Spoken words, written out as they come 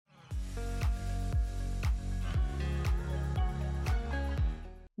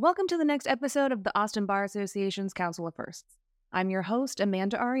Welcome to the next episode of the Austin Bar Association's Council of Firsts. I'm your host,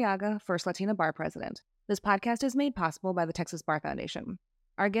 Amanda Arriaga, First Latina Bar President. This podcast is made possible by the Texas Bar Foundation.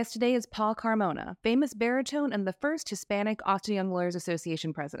 Our guest today is Paul Carmona, famous baritone and the first Hispanic Austin Young Lawyers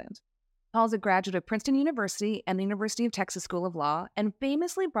Association president. Paul's a graduate of Princeton University and the University of Texas School of Law, and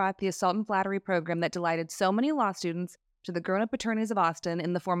famously brought the Assault and Flattery program that delighted so many law students to the grown-up attorneys of Austin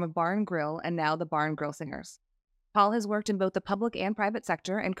in the form of Bar and Grill and now the Bar and Grill Singers. Paul has worked in both the public and private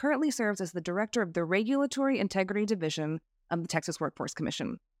sector and currently serves as the director of the Regulatory Integrity Division of the Texas Workforce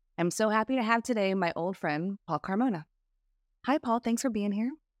Commission. I'm so happy to have today my old friend, Paul Carmona. Hi, Paul. Thanks for being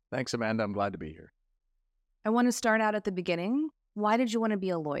here. Thanks, Amanda. I'm glad to be here. I want to start out at the beginning. Why did you want to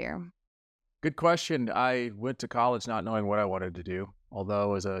be a lawyer? Good question. I went to college not knowing what I wanted to do.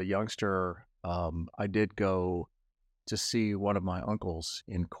 Although as a youngster, I did go to see one of my uncles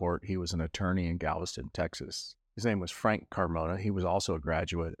in court. He was an attorney in Galveston, Texas. His name was Frank Carmona. He was also a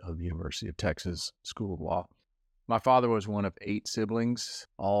graduate of the University of Texas School of Law. My father was one of 8 siblings,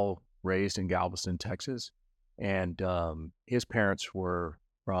 all raised in Galveston, Texas. And his parents were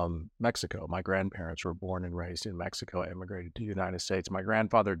from Mexico. My grandparents were born and raised in Mexico, immigrated to the United States. My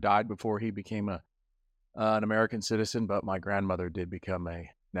grandfather died before he became an American citizen, but my grandmother did become a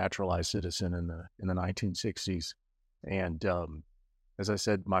naturalized citizen in the 1960s. And as I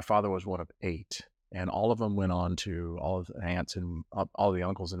said, my father was one of 8. And all of them went on to, all of the aunts and all the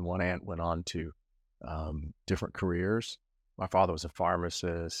uncles and one aunt went on to different careers. My father was a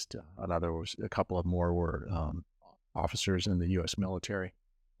pharmacist. A couple of more were officers in the U.S. military.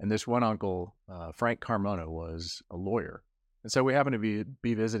 And this one uncle, Frank Carmona, was a lawyer. And so we happened to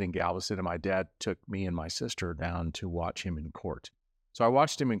be visiting Galveston, and my dad took me and my sister down to watch him in court. So I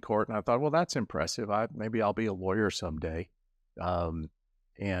watched him in court, and I thought, well, that's impressive. Maybe I'll be a lawyer someday.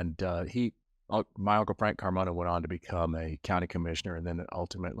 My Uncle Frank Carmona went on to become a county commissioner and then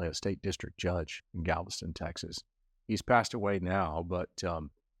ultimately a state district judge in Galveston, Texas. He's passed away now, but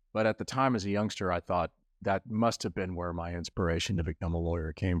at the time as a youngster, I thought that must have been where my inspiration to become a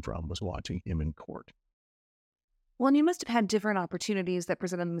lawyer came from, was watching him in court. Well, and you must have had different opportunities that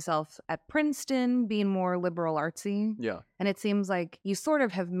presented themselves at Princeton, being more liberal artsy. Yeah. And it seems like you sort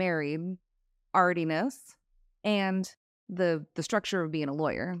of have married artiness and the structure of being a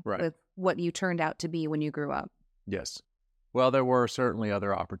lawyer, right, with what you turned out to be when you grew up. Yes. Well, there were certainly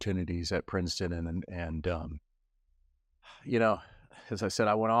other opportunities at Princeton, and as I said,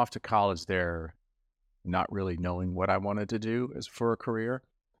 I went off to college there not really knowing what I wanted to do as for a career.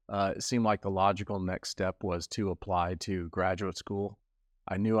 It seemed like the logical next step was to apply to graduate school.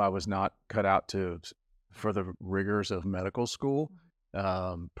 I knew I was not cut out for the rigors of medical school.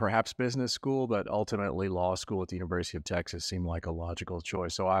 Perhaps business school, but ultimately law school at the University of Texas seemed like a logical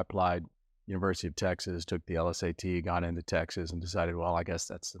choice. So I applied University of Texas, took the LSAT, got into Texas, and decided, well, I guess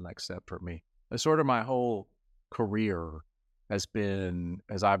that's the next step for me. And sort of my whole career has been,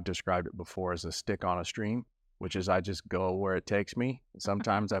 as I've described it before, as a stick on a stream, which is I just go where it takes me.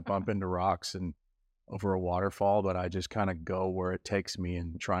 Sometimes I bump into rocks and over a waterfall, but I just kind of go where it takes me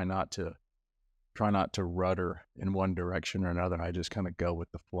and try not to rudder in one direction or another. I just kind of go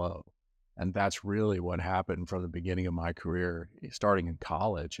with the flow. And that's really what happened from the beginning of my career, starting in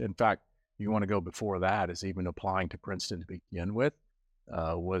college. In fact, you want to go before that, is even applying to Princeton to begin with,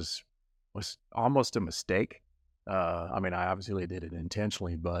 was almost a mistake. I obviously did it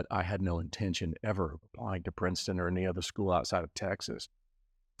intentionally, but I had no intention ever of applying to Princeton or any other school outside of Texas.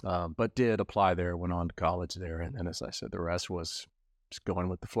 But did apply there, went on to college there. And then, as I said, the rest was just going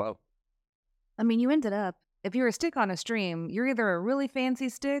with the flow. You ended up, if you're a stick on a stream, you're either a really fancy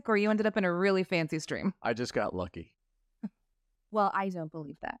stick or you ended up in a really fancy stream. I just got lucky. Well, I don't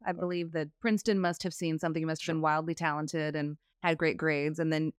believe that. I believe that Princeton must have seen something. You must have been wildly talented and had great grades.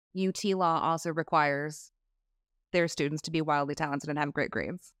 And then UT Law also requires their students to be wildly talented and have great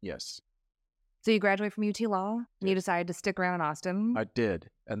grades. Yes. So you graduate from UT Law and you decided to stick around in Austin? I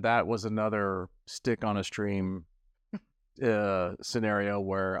did. And that was another stick on a stream scenario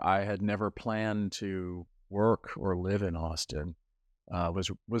where I had never planned to work or live in Austin.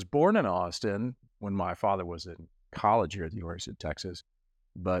 Was born in Austin when my father was in college here at the University of Texas,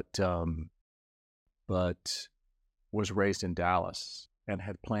 but was raised in Dallas and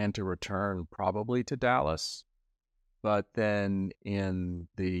had planned to return probably to Dallas. But then I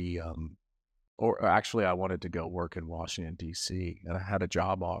wanted to go work in Washington, D.C., and I had a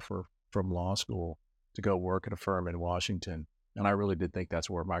job offer from law school to go work at a firm in Washington. And I really did think that's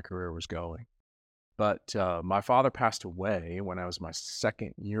where my career was going. But my father passed away when I was my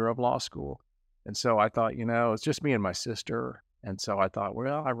second year of law school. And so I thought, it's just me and my sister. And so I thought,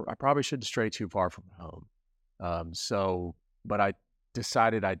 well, I probably shouldn't stray too far from home. But I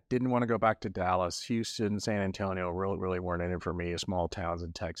decided I didn't want to go back to Dallas. Houston, San Antonio really weren't in it for me, small towns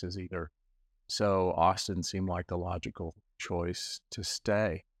in Texas either. So Austin seemed like the logical choice to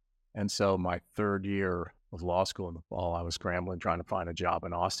stay. And so my third year of law school in the fall, I was scrambling trying to find a job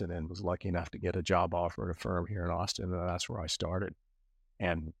in Austin and was lucky enough to get a job offer at a firm here in Austin. And that's where I started.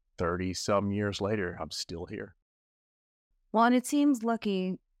 And 30 some years later, I'm still here. Well, and it seems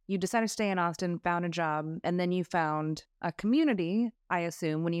lucky you decided to stay in Austin, found a job, and then you found a community, I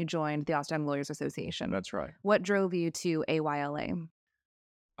assume, when you joined the Austin Lawyers Association. That's right. What drove you to AYLA?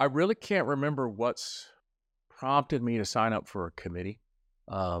 I really can't remember what's prompted me to sign up for a committee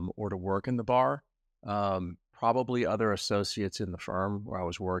or to work in the bar. Probably other associates in the firm where I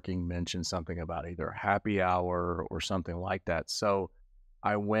was working mentioned something about either a happy hour or something like that. So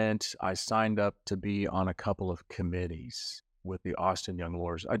I signed up to be on a couple of committees with the Austin Young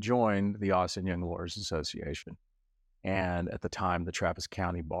Lawyers. I joined the Austin Young Lawyers Association and at the time the Travis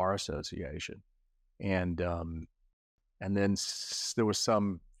County Bar Association. And then there was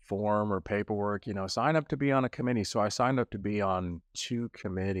some form or paperwork, sign up to be on a committee. So I signed up to be on 2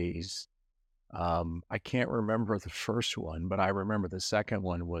 committees. I can't remember the first one, but I remember the second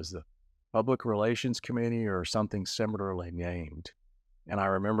one was the Public Relations Committee or something similarly named. And I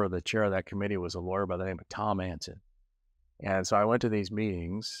remember the chair of that committee was a lawyer by the name of Tom Anson. And so I went to these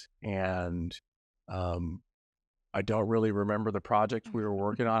meetings and I don't really remember the project we were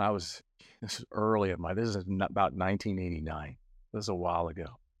working on. This is early in this is about 1989. This is a while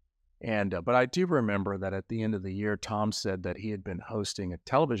ago. And, but I do remember that at the end of the year, Tom said that he had been hosting a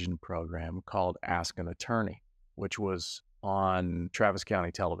television program called Ask an Attorney, which was on Travis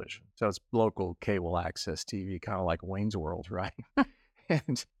County Television. So it's local cable access TV, kind of like Wayne's World, right?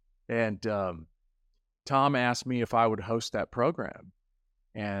 and Tom asked me if I would host that program.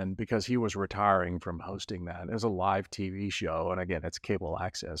 And because he was retiring from hosting that, it was a live TV show. And again, it's cable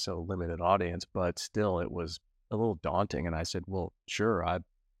access, so limited audience, but still it was a little daunting. And I said, well, sure, I've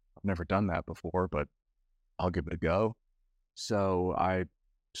never done that before, but I'll give it a go. So I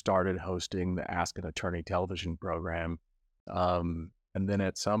started hosting the Ask an Attorney television program. And then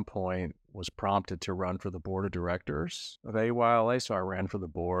at some point was prompted to run for the board of directors of AYLA. So I ran for the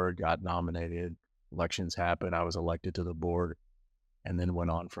board, got nominated, elections happened. I was elected to the board and then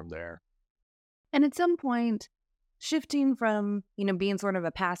went on from there. And at some point, shifting from, being sort of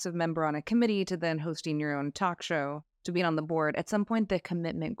a passive member on a committee to then hosting your own talk show to being on the board, at some point the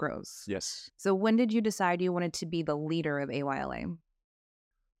commitment grows. Yes. So when did you decide you wanted to be the leader of AYLA?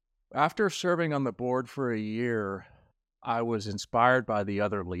 After serving on the board for a year, I was inspired by the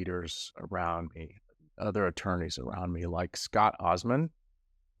other leaders around me, other attorneys around me, like Scott Osmond,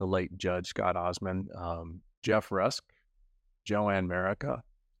 the late Judge Scott Osmond, Jeff Rusk, Joanne Marica,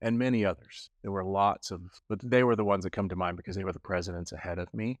 and many others. There were lots of, but they were the ones that come to mind because they were the presidents ahead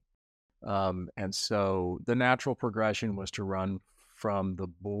of me. And so the natural progression was to run from the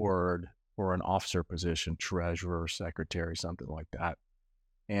board for an officer position, treasurer, secretary, something like that.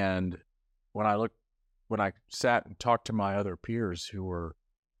 And when I sat and talked to my other peers who were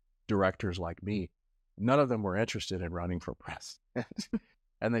directors like me, none of them were interested in running for president.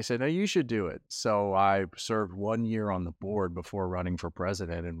 And they said, no, you should do it. So I served 1 year on the board before running for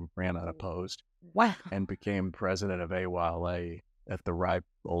president and ran unopposed. Wow. And became president of AYLA at the ripe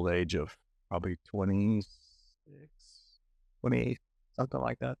old age of probably 26, 28, something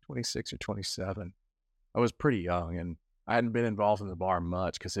like that, 26 or 27. I was pretty young and I hadn't been involved in the bar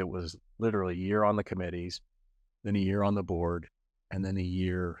much because it was literally a year on the committees, then a year on the board, and then a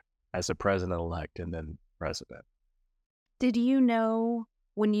year as a president-elect and then president. Did you know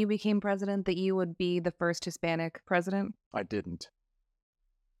when you became president that you would be the first Hispanic president? I didn't.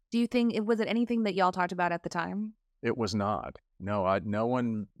 Do you think, was it anything that y'all talked about at the time? It was not. No, no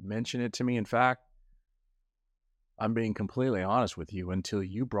one mentioned it to me. In fact, I'm being completely honest with you. Until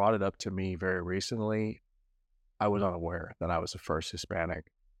you brought it up to me very recently, I was unaware that I was the first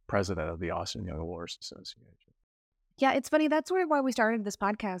Hispanic president of the Austin Young Lawyers Association. Yeah, it's funny. That's why we started this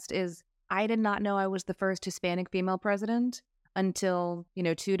podcast is I did not know I was the first Hispanic female president until,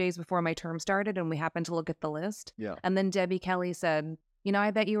 2 days before my term started and we happened to look at the list. Yeah. And then Debbie Kelly said,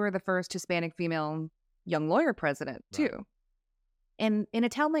 I bet you were the first Hispanic female young lawyer president too. Right. And in a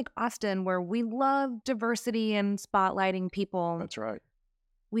town like Austin, where we love diversity and spotlighting people. That's right.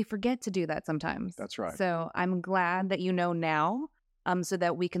 We forget to do that sometimes. That's right. So I'm glad that you know now, so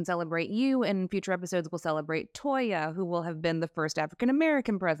that we can celebrate you. And future episodes will celebrate Toya, who will have been the first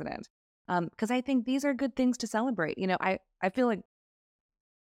African-American president. Because I think these are good things to celebrate. I feel like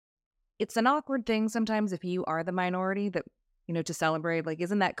it's an awkward thing sometimes if you are the minority that, to celebrate. Like,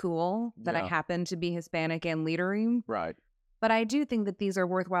 isn't that cool that I happen to be Hispanic and leadery? Right. But I do think that these are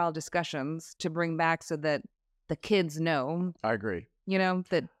worthwhile discussions to bring back so that the kids know, I agree.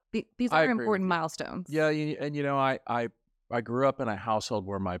 that these I are agree with important you. milestones. Yeah, I grew up in a household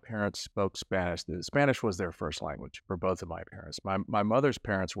where my parents spoke Spanish. Spanish was their first language for both of my parents. My mother's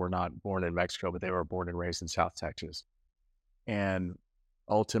parents were not born in Mexico, but they were born and raised in South Texas, and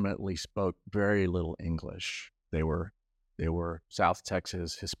ultimately spoke very little English. They were South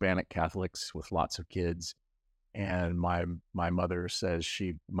Texas Hispanic Catholics with lots of kids, and my mother says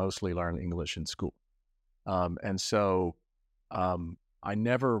she mostly learned English in school. And so I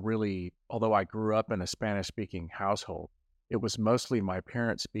never really, although I grew up in a Spanish speaking household, it was mostly my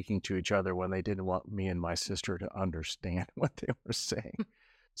parents speaking to each other when they didn't want me and my sister to understand what they were saying.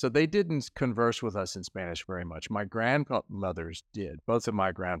 So they didn't converse with us in Spanish very much. My grandmothers did. Both of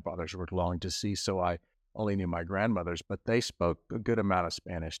my grandfathers were long deceased, so I only knew my grandmothers, but they spoke a good amount of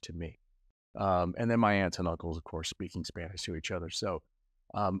Spanish to me. And then my aunts and uncles, of course, speaking Spanish to each other. So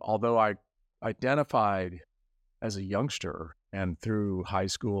although I identified as a youngster and through high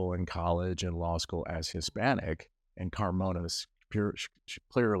school and college and law school as Hispanic, and Carmona is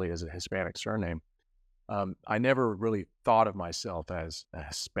clearly as a Hispanic surname, I never really thought of myself as a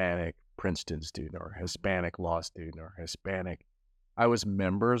Hispanic Princeton student or a Hispanic law student or Hispanic. I was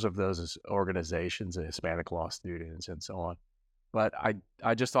members of those organizations, the Hispanic law students and so on. But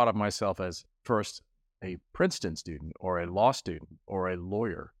I just thought of myself as first a Princeton student or a law student or a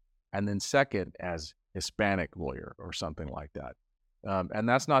lawyer, and then second as Hispanic lawyer or something like that. And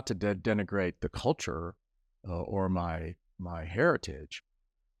that's not to denigrate the culture or my heritage,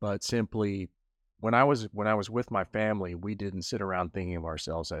 but simply when I was with my family, we didn't sit around thinking of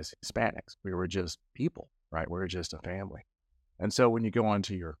ourselves as Hispanics. We were just people, right? We were just a family. And so when you go on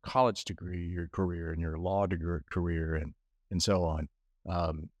to your college degree, your career, and your law degree career, and so on,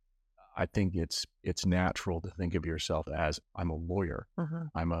 um, I think it's natural to think of yourself as I'm a lawyer,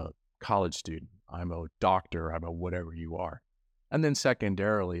 I'm a college student, I'm a doctor, I'm a whatever you are. And then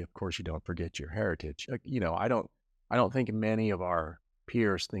secondarily, of course, you don't forget your heritage. I don't think many of our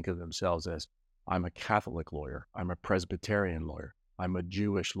peers think of themselves as I'm a Catholic lawyer, I'm a Presbyterian lawyer, I'm a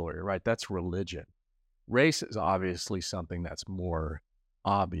Jewish lawyer, right? That's religion. Race is obviously something that's more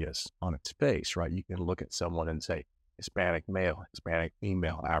obvious on its face, right? You can look at someone and say Hispanic male, Hispanic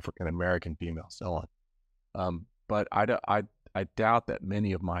female, African American female, so on. But I doubt that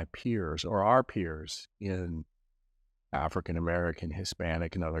many of my peers or our peers in African American,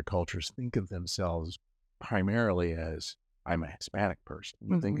 Hispanic, and other cultures think of themselves primarily as I'm a Hispanic person.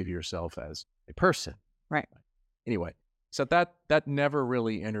 You think of yourself as a person. Right. Anyway, so that never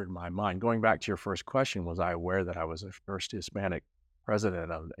really entered my mind. Going back to your first question, was I aware that I was the first Hispanic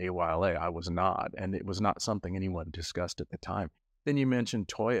president of AYLA? I was not, and it was not something anyone discussed at the time. Then you mentioned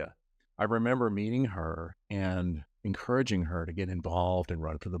Toya. I remember meeting her and encouraging her to get involved and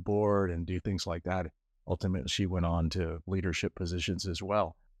run for the board and do things like that. Ultimately, she went on to leadership positions as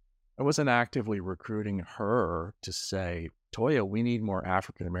well. I wasn't actively recruiting her to say, Toya, we need more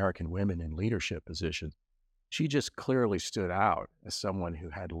African American women in leadership positions. She just clearly stood out as someone who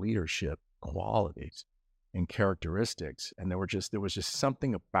had leadership qualities and characteristics. And there was just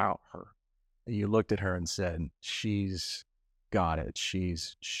something about her. You looked at her and said, she's got it.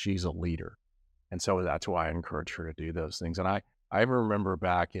 She's a leader. And so that's why I encouraged her to do those things. And I remember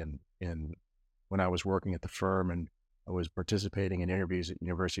back in when I was working at the firm and I was participating in interviews at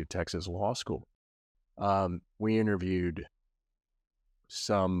University of Texas Law School. We interviewed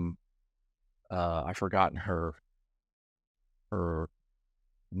some, I've forgotten her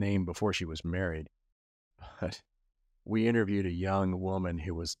name before she was married, but we interviewed a young woman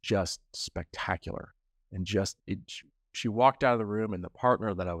who was just spectacular and she walked out of the room and the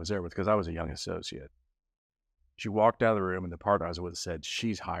partner that I was there with, because I was a young associate, she walked out of the room and the partner I was with said,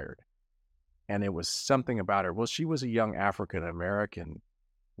 she's hired. And it was something about her. Well, she was a young African-American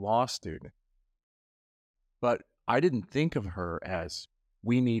law student, but I didn't think of her as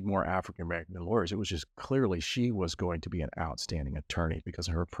we need more African-American lawyers. It was just clearly she was going to be an outstanding attorney because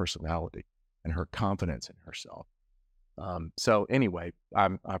of her personality and her confidence in herself. So anyway,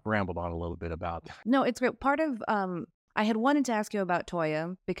 I've rambled on a little bit about that. No, it's great. Part of I had wanted to ask you about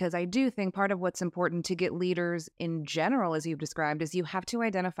Toya because I do think part of what's important to get leaders in general, as you've described, is you have to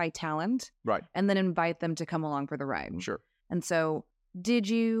identify talent, Right? and then invite them to come along for the ride. Sure. And so, did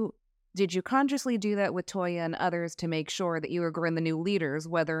you consciously do that with Toya and others to make sure that you were growing the new leaders,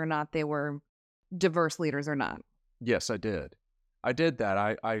 whether or not they were diverse leaders or not? Yes, I did. I did that.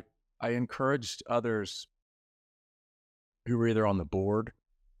 I encouraged others who were either on the board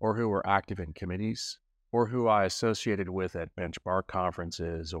or who were active in committees or who I associated with at bench bar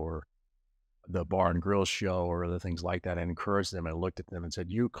conferences or the bar and grill show or other things like that, and encouraged them and looked at them and said,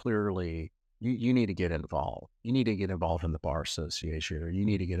 you clearly, you need to get involved. You need to get involved in the bar association, or you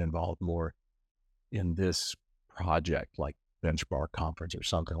need to get involved more in this project like Bench Bar Conference or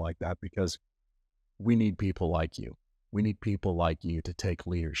something like that, because we need people like you. We need people like you to take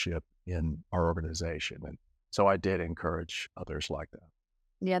leadership in our organization. And so I did encourage others like that.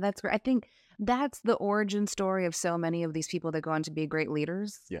 Yeah, that's great. I think that's the origin story of so many of these people that go on to be great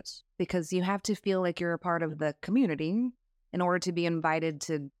leaders. Yes. Because you have to feel like you're a part of the community in order to be invited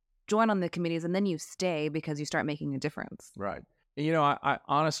to join on the committees, and then you stay because you start making a difference. Right. And, I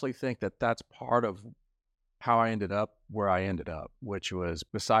honestly think that that's part of how I ended up where I ended up, which was,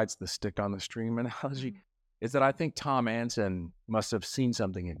 besides the stick on the stream analogy, is that I think Tom Anson must have seen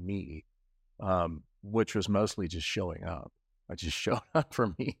something in me, which was mostly just showing up. I just showed up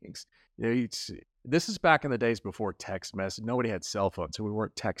for meetings. This is back in the days before text message. Nobody had cell phones, so we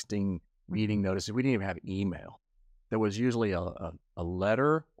weren't texting meeting notices. We didn't even have email. There was usually a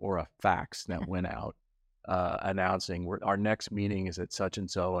letter or a fax that went out announcing our next meeting is at such and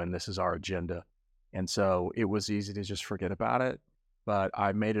so, and this is our agenda. And so it was easy to just forget about it. But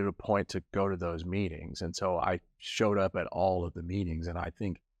I made it a point to go to those meetings. And so I showed up at all of the meetings. And I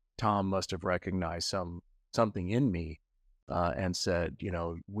think Tom must have recognized something in me and said,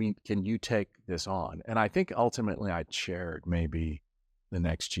 can you take this on? And I think ultimately I chaired maybe the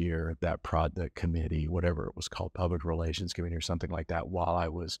next year that project committee, whatever it was called, public relations committee or something like that, while I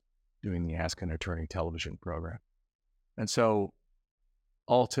was doing the Ask an Attorney television program. And so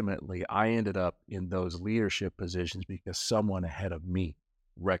ultimately, I ended up in those leadership positions because someone ahead of me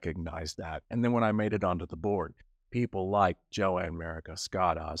recognized that. And then when I made it onto the board, people like Joanne Merica,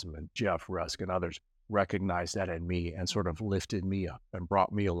 Scott Osmond, Jeff Rusk, and others recognized that in me and sort of lifted me up and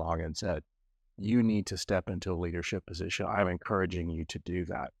brought me along and said, you need to step into a leadership position. I'm encouraging you to do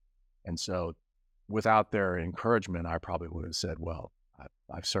that. And so without their encouragement, I probably would have said, well,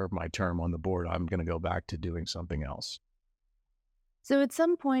 I've served my term on the board. I'm going to go back to doing something else. So at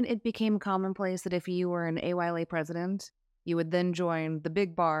some point, it became commonplace that if you were an AYLA president, you would then join the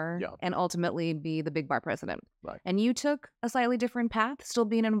big bar and ultimately be the big bar president. Right. And you took a slightly different path, still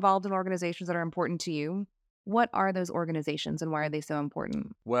being involved in organizations that are important to you. What are those organizations and why are they so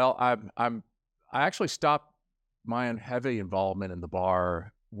important? Well, I actually stopped my heavy involvement in the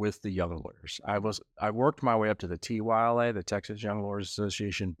bar with the young lawyers. I worked my way up to the TYLA, the Texas Young Lawyers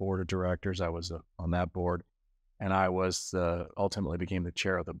Association Board of Directors. I was on that board. And I was ultimately became the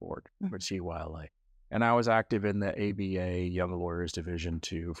chair of the board for TYLA. And I was active in the ABA Young Lawyers Division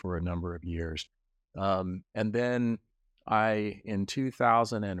too for a number of years. And then in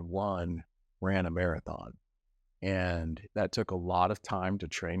 2001, ran a marathon. And that took a lot of time to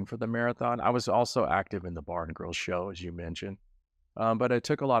train for the marathon. I was also active in the Bar and Grill show, as you mentioned. But it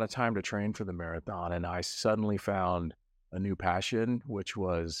took a lot of time to train for the marathon. And I suddenly found a new passion, which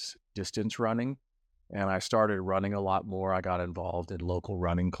was distance running. And I started running a lot more. I got involved in local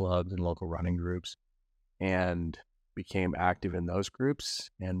running clubs and local running groups and became active in those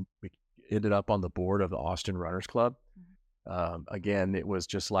groups and ended up on the board of the Austin Runners Club. Again, it was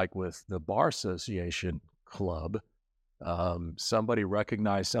just like with the Bar Association Club. Somebody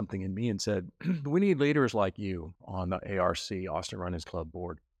recognized something in me and said, we need leaders like you on the ARC, Austin Runners Club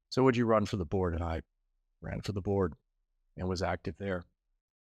board. So would you run for the board? And I ran for the board and was active there.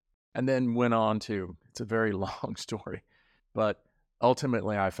 And then went on to, it's a very long story, but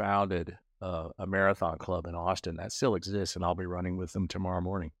ultimately I founded a marathon club in Austin that still exists, and I'll be running with them tomorrow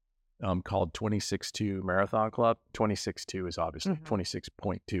morning, called 26.2 Marathon Club. 26.2 is obviously,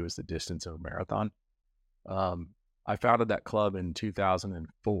 26.2 is the distance of a marathon. I founded that club in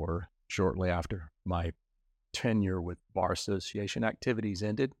 2004, shortly after my tenure with Bar Association activities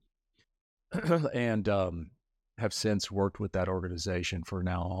ended. And have since worked with that organization for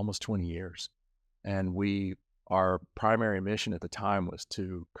now almost 20 years. And our primary mission at the time was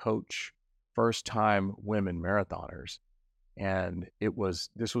to coach first-time women marathoners. And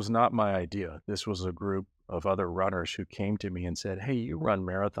this was not my idea. This was a group of other runners who came to me and said, hey, you run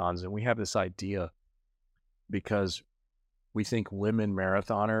marathons, and we have this idea because we think women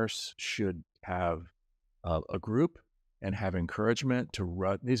marathoners should have a group and have encouragement to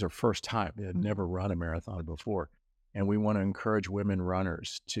run. These are first time. They had never run a marathon before. And we want to encourage women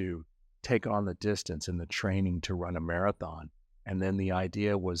runners to take on the distance and the training to run a marathon. And then the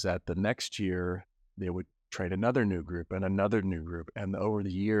idea was that the next year they would train another new group and another new group. And over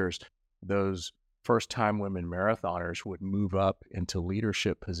the years, those first time women marathoners would move up into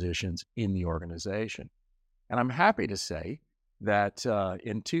leadership positions in the organization. And I'm happy to say that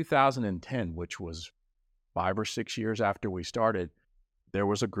in 2010, which was 5 or 6 years after we started, there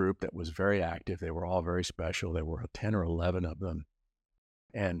was a group that was very active. They were all very special. There were 10 or 11 of them.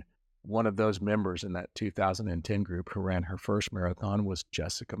 And one of those members in that 2010 group who ran her first marathon was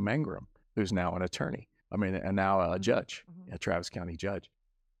Jessica Mangrum, who's now an attorney. And now a judge, a Travis County judge.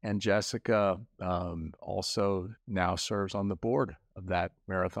 And Jessica also now serves on the board of that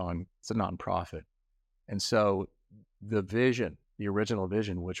marathon. It's a nonprofit. And so the original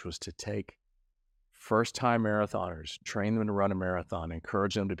vision, which was to take first-time marathoners, train them to run a marathon,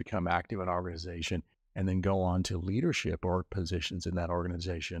 encourage them to become active in an organization, and then go on to leadership or positions in that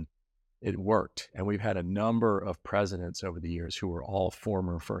organization, it worked. And we've had a number of presidents over the years who were all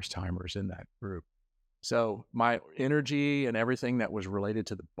former first-timers in that group. So my energy and everything that was related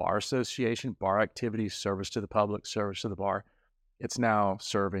to the Bar Association, bar activities, service to the public, service to the bar, it's now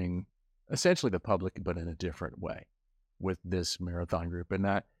serving essentially the public, but in a different way with this marathon group.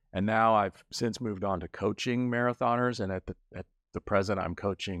 And now I've since moved on to coaching marathoners, and at the present, I'm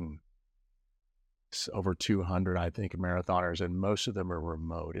coaching over 200, I think, marathoners, and most of them are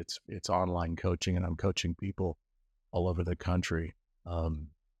remote. It's online coaching, and I'm coaching people all over the country,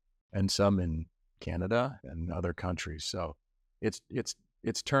 and some in Canada and other countries. So it's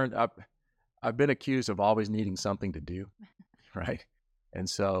turned up. I've been accused of always needing something to do, right? And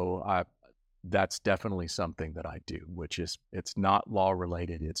so that's definitely something that I do, which is, it's not law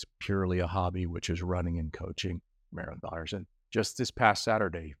related. It's purely a hobby, which is running and coaching marathoners. And just this past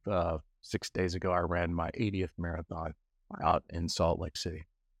Saturday, 6 days ago, I ran my 80th marathon out in Salt Lake City.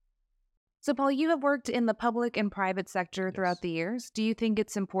 So, Paul, you have worked in the public and private sector throughout Yes. the years. Do you think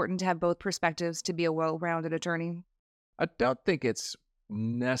it's important to have both perspectives to be a well-rounded attorney? I don't think it's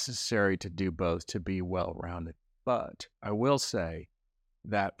necessary to do both to be well-rounded, but I will say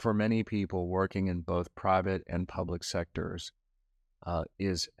that for many people working in both private and public sectors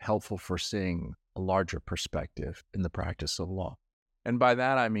is helpful for seeing a larger perspective in the practice of law. And by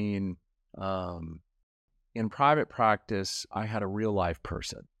that, I mean, in private practice, I had a real life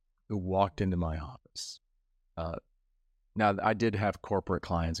person who walked into my office. Now, I did have corporate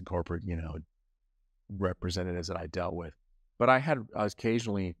clients and corporate, representatives that I dealt with, but I had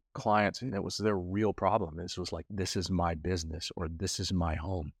occasionally clients, and it was their real problem. This was like, this is my business, or this is my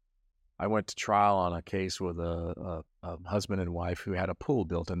home. I went to trial on a case with a husband and wife who had a pool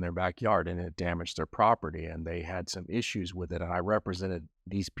built in their backyard, and it damaged their property, and they had some issues with it. And I represented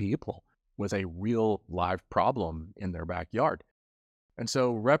these people with a real live problem in their backyard. And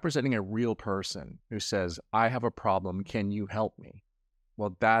so representing a real person who says, I have a problem, can you help me?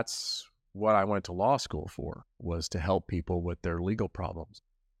 Well, that's what I went to law school for, was to help people with their legal problems,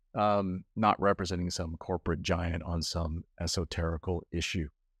 not representing some corporate giant on some esoterical issue.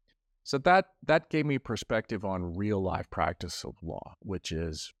 So that gave me perspective on real life practice of law, which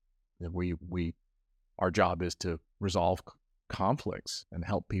is that our job is to resolve conflicts and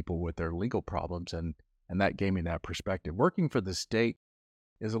help people with their legal problems. And that gave me that perspective. Working for the state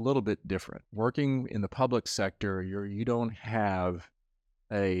is a little bit different. Working in the public sector, you don't have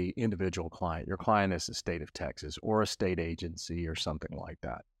a individual client. Your client is the state of Texas or a state agency or something like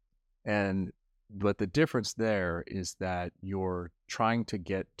that. But the difference there is that you're trying to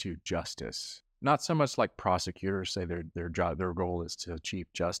get to justice. Not so much like prosecutors say their goal is to achieve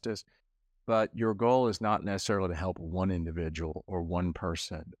justice, but your goal is not necessarily to help one individual or one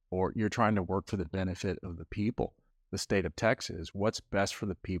person, or you're trying to work for the benefit of the people, the state of Texas. What's best for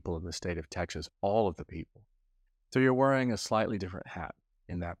the people of the state of Texas, all of the people. So you're wearing a slightly different hat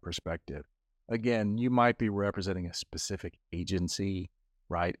in that perspective. Again, you might be representing a specific agency,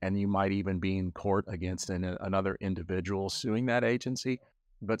 right? And you might even be in court against another individual suing that agency,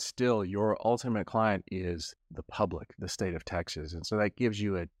 but still your ultimate client is the public, the state of Texas. And so that gives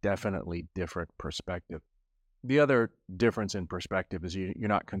you a definitely different perspective. The other difference in perspective is you're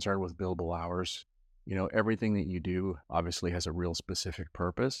not concerned with billable hours. Everything that you do obviously has a real specific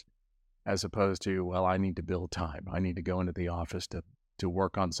purpose, as opposed to, well, I need to bill time. I need to go into the office to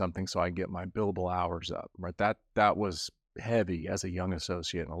work on something so I get my billable hours up, right? That was heavy as a young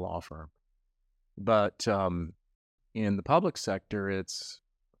associate in a law firm. But in the public sector, it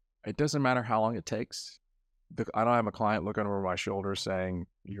doesn't matter how long it takes. I don't have a client looking over my shoulder saying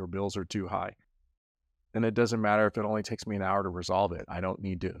your bills are too high. And it doesn't matter if it only takes me an hour to resolve it. I don't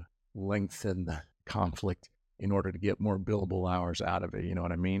need to lengthen the conflict in order to get more billable hours out of it. You know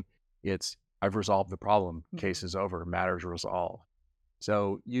what I mean? I've resolved the problem, case is over, matters resolved.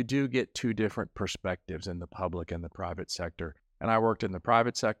 So you do get two different perspectives in the public and the private sector. And I worked in the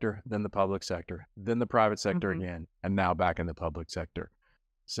private sector, then the public sector, then the private sector again, and now back in the public sector.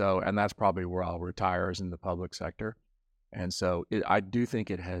 So, and that's probably where I'll retire, is in the public sector. And so I do think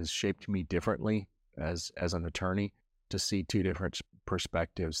it has shaped me differently as an attorney to see two different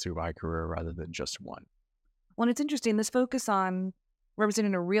perspectives through my career rather than just one. Well, it's interesting, this focus on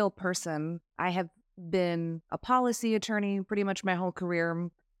representing a real person. I have been a policy attorney pretty much my whole career.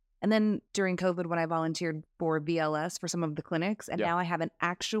 And then during COVID, when I volunteered for BLS for some of the clinics, and Yeah. now I have an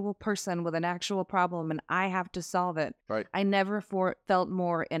actual person with an actual problem and I have to solve it. Right. I never felt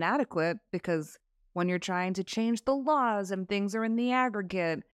more inadequate, because when you're trying to change the laws and things are in the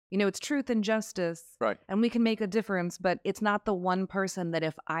aggregate, it's truth and justice. Right. And we can make a difference, but it's not the one person that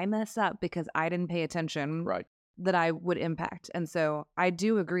if I mess up because I didn't pay attention, Right. that I would impact. And so I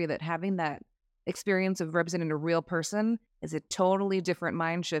do agree that having that experience of representing a real person is a totally different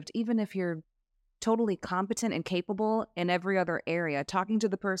mind shift, even if you're totally competent and capable in every other area. Talking to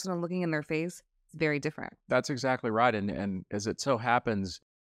the person and looking in their face is very different. That's exactly right. And as it so happens,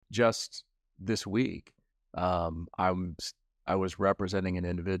 just this week, I was representing an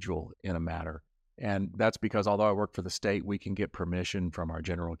individual in a matter. And that's because although I work for the state, we can get permission from our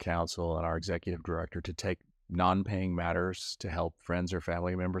general counsel and our executive director to take non-paying matters to help friends or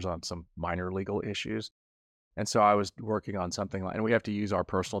family members on some minor legal issues. And so I was working on something and we have to use our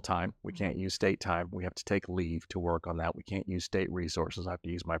personal time. We can't use state time. We have to take leave to work on that. We can't use state resources. I have to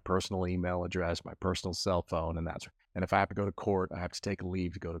use my personal email address, my personal cell phone, and if I have to go to court, I have to take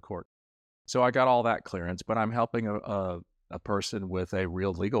leave to go to court. So I got all that clearance, but I'm helping a person with a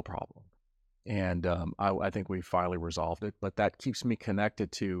real legal problem. And I think we finally resolved it, but that keeps me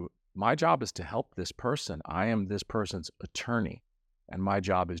connected to my job is to help this person. I am this person's attorney, and my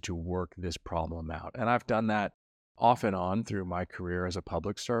job is to work this problem out. And I've done that off and on through my career as a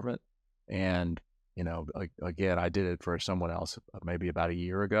public servant. And, again, I did it for someone else maybe about a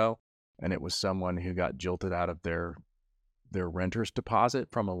year ago, and it was someone who got jilted out of their renter's deposit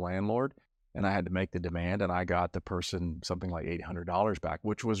from a landlord. And I had to make the demand, and I got the person something like $800 back,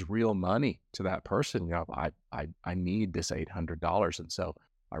 which was real money to that person. I need this $800. And so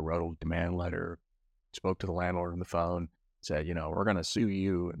I wrote a demand letter, spoke to the landlord on the phone, said, we're going to sue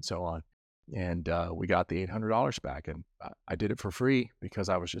you and so on. And we got the $800 back. And I did it for free because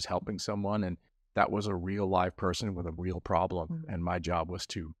I was just helping someone. And that was a real live person with a real problem. Mm-hmm. And my job was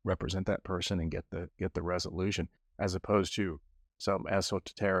to represent that person and get the resolution, as opposed to some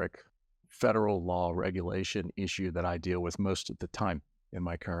esoteric federal law regulation issue that I deal with most of the time in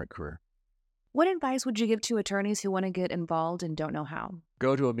my current career. What advice would you give to attorneys who want to get involved and don't know how?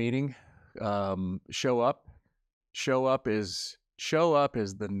 Go to a meeting. Show up. Show up is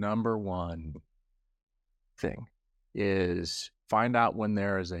the number one thing. Is find out when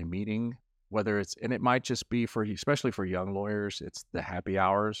there is a meeting, and it might just be especially for young lawyers, it's the happy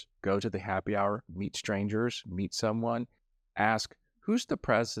hours. Go to the happy hour, meet strangers, meet someone, ask, who's the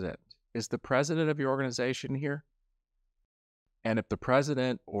president? Is the president of your organization here? And if the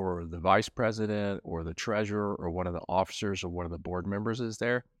president or the vice president or the treasurer or one of the officers or one of the board members is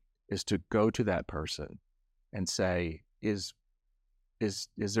there, is to go to that person and say, is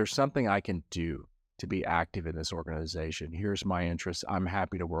there something I can do to be active in this organization? Here's my interest. I'm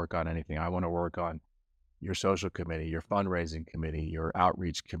happy to work on anything. I want to work on your social committee, your fundraising committee, your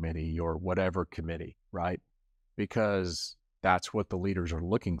outreach committee, your whatever committee, right? Because that's what the leaders are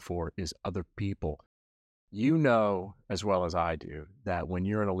looking for, is other people. You know as well as I do that when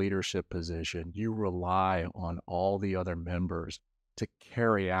you're in a leadership position, you rely on all the other members to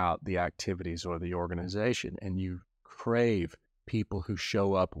carry out the activities of the organization, and you crave people who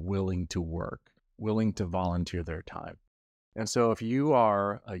show up willing to work, willing to volunteer their time. And so if you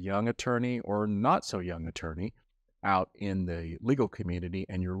are a young attorney or not so young attorney out in the legal community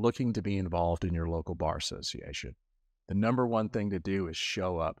and you're looking to be involved in your local bar association, the number one thing to do is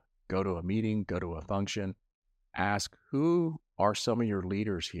show up. Go to a meeting, go to a function, ask, who are some of your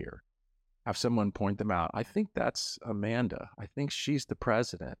leaders here? Have someone point them out. I think that's Amanda. I think she's the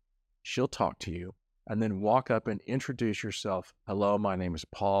president. She'll talk to you. And then walk up and introduce yourself. Hello, my name is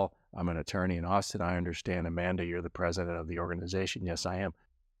Paul. I'm an attorney in Austin. I understand, Amanda, you're the president of the organization. Yes, I am.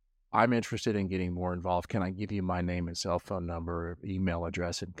 I'm interested in getting more involved. Can I give you my name and cell phone number, email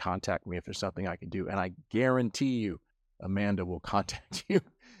address, and contact me if there's something I can do? And I guarantee you, Amanda will contact you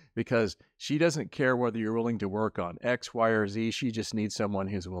because she doesn't care whether you're willing to work on X, Y, or Z. She just needs someone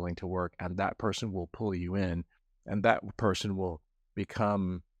who's willing to work, and that person will pull you in, and that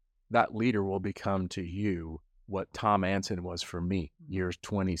leader will become to you what Tom Anson was for me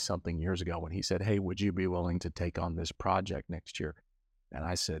 20-something years ago when he said, hey, would you be willing to take on this project next year? And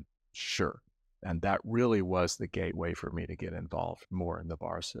I said, sure. And that really was the gateway for me to get involved more in the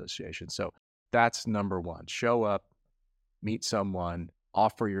Bar Association. So that's number one. Show up, meet someone,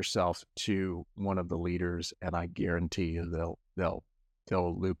 offer yourself to one of the leaders, and I guarantee you they'll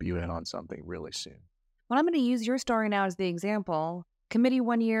loop you in on something really soon. Well, I'm going to use your story now as the example. committee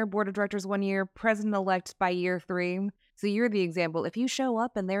 1 year, board of directors 1 year, president-elect by year 3. So you're the example. If you show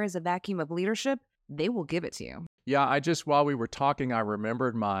up and there is a vacuum of leadership, they will give it to you. Yeah, while we were talking, I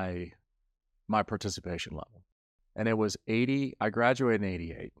remembered my participation level. And it was 80. I graduated in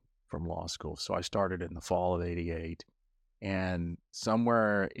 88 from law school. So I started in the fall of 88. And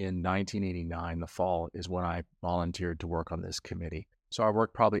somewhere in 1989, the fall, is when I volunteered to work on this committee. So I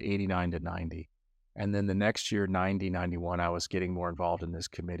worked probably 89 to 90. And then the next year, 90, 91, I was getting more involved in this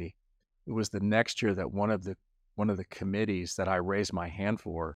committee. It was the next year that one of the committees that I raised my hand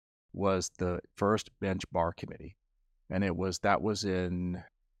for was the first bench bar committee. And that was in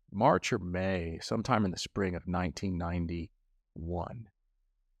March or May, sometime in the spring of 1991.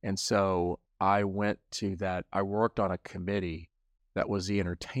 And so I went to that. I worked on a committee that was the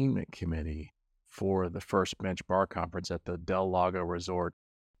entertainment committee for the first bench bar conference at the Del Lago Resort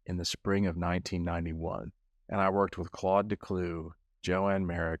in the spring of 1991. And I worked with Claude Decloux, Joanne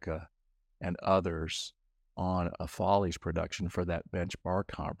Marica, and others on a Follies production for that bench bar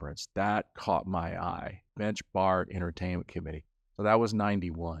conference. That caught my eye. Bench bar entertainment committee. So that was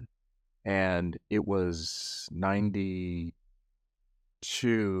 91. And it was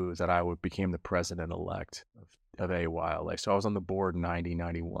 92 that I became the president-elect of AYLA. So I was on the board 90,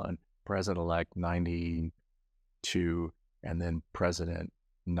 91, president-elect 92, and then president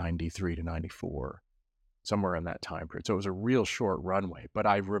 93 to 94, somewhere in that time period. So it was a real short runway, but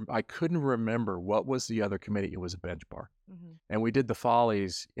I couldn't remember what was the other committee. It was a bench bar. Mm-hmm. And we did the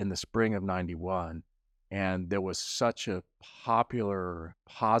Follies in the spring of 91. And there was such a popular,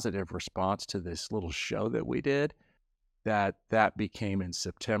 positive response to this little show that we did that became, in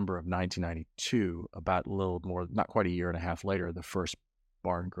September of 1992, about a little more, not quite a year and a half later, the first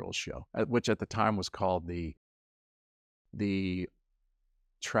Bar and Grill show, which at the time was called the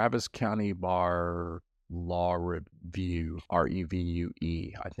Travis County Bar Law Review,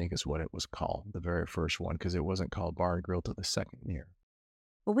 REVUE, I think is what it was called, the very first one, because it wasn't called Bar and Grill till the second year.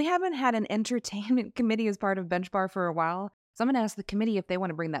 Well, we haven't had an entertainment committee as part of Bench Bar for a while. So I'm going to ask the committee if they want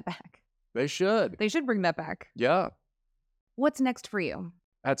to bring that back. They should. They should bring that back. Yeah. What's next for you?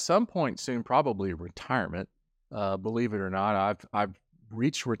 At some point soon, probably retirement. Believe it or not, I've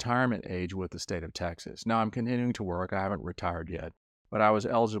reached retirement age with the state of Texas. Now I'm continuing to work. I haven't retired yet, but I was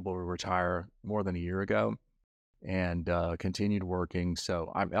eligible to retire more than a year ago and continued working.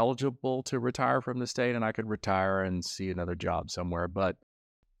 So I'm eligible to retire from the state, and I could retire and see another job somewhere. But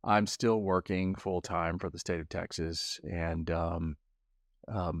I'm still working full-time for the state of Texas. And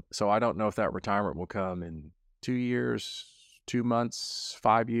so I don't know if that retirement will come in 2 years, 2 months,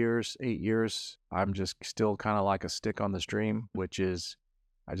 5 years, 8 years. I'm just still kind of like a stick on the stream, which is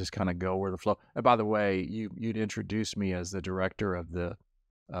I just kind of go where the flow. And by the way, you'd introduced me as the director of the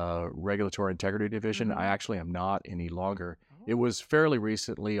Regulatory Integrity Division. Mm-hmm. I actually am not any longer. Oh. It was fairly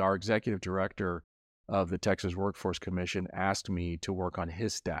recently our executive director of the Texas Workforce Commission asked me to work on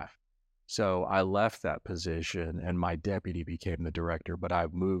his staff. So I left that position and my deputy became the director, but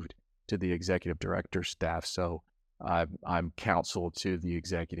I've moved to the executive director staff. So I'm counsel to the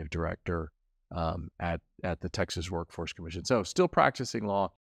executive director at the Texas Workforce Commission. So still practicing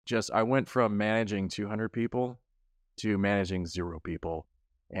law. Just I went from managing 200 people to managing 0 people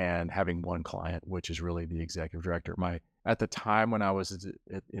and having one client, which is really the executive director. At the time when I was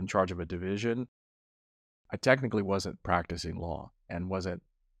in charge of a division, I technically wasn't practicing law and wasn't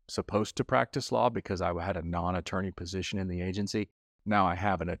supposed to practice law because I had a non-attorney position in the agency. Now I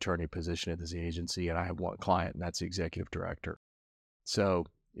have an attorney position at the agency and I have one client, and that's the executive director. So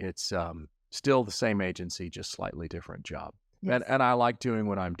it's still the same agency, just slightly different job. Yes. And I like doing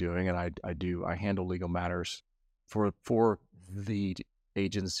what I'm doing, and I handle legal matters for the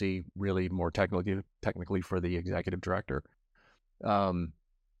agency, really more technically for the executive director.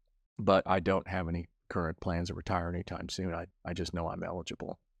 But I don't have any current plans to retire anytime soon. I just know I'm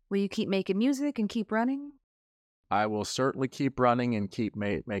eligible. Will you keep making music and keep running? I will certainly keep running and keep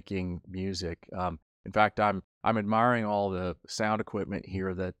making music. In fact, I'm admiring all the sound equipment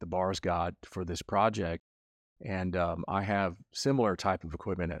here that the bar's got for this project. And I have similar type of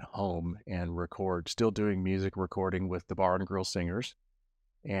equipment at home and still doing music recording with the Bar and Grill Singers.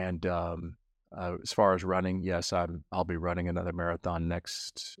 And as far as running, yes, I'll be running another marathon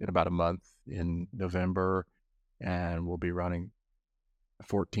in about a month in November, and we'll be running the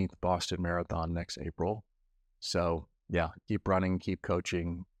 14th Boston Marathon next April. So yeah, keep running, keep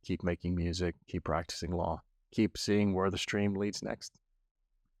coaching, keep making music, keep practicing law, keep seeing where the stream leads next.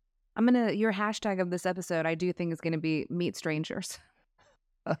 Your hashtag of this episode, I do think is going to be meet strangers.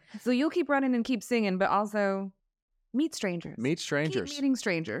 So you'll keep running and keep singing, but also Meet strangers. Meet Keep strangers. meeting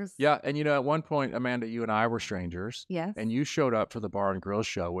strangers. Yeah, and at one point, Amanda, you and I were strangers. Yes. And you showed up for the Bar and Grill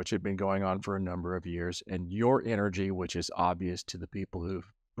show, which had been going on for a number of years. And your energy, which is obvious to the people who've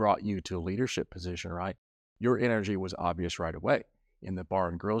brought you to a leadership position, right? Your energy was obvious right away in the Bar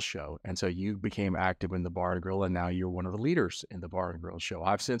and Grill show. And so you became active in the Bar and Grill, and now you're one of the leaders in the Bar and Grill show.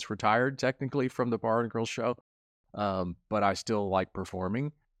 I've since retired technically from the Bar and Grill show, but I still like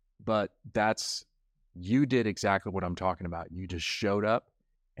performing. But you did exactly what I'm talking about. You just showed up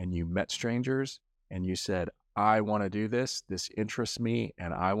and you met strangers and you said, I want to do this. This interests me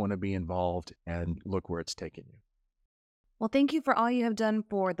and I want to be involved, and look where it's taken you. Well, thank you for all you have done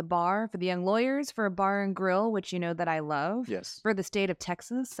for the bar, for the young lawyers, for Bar and Grill, which you know that I love. Yes. For the state of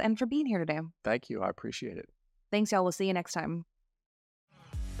Texas, and for being here today. Thank you. I appreciate it. Thanks, y'all. We'll see you next time.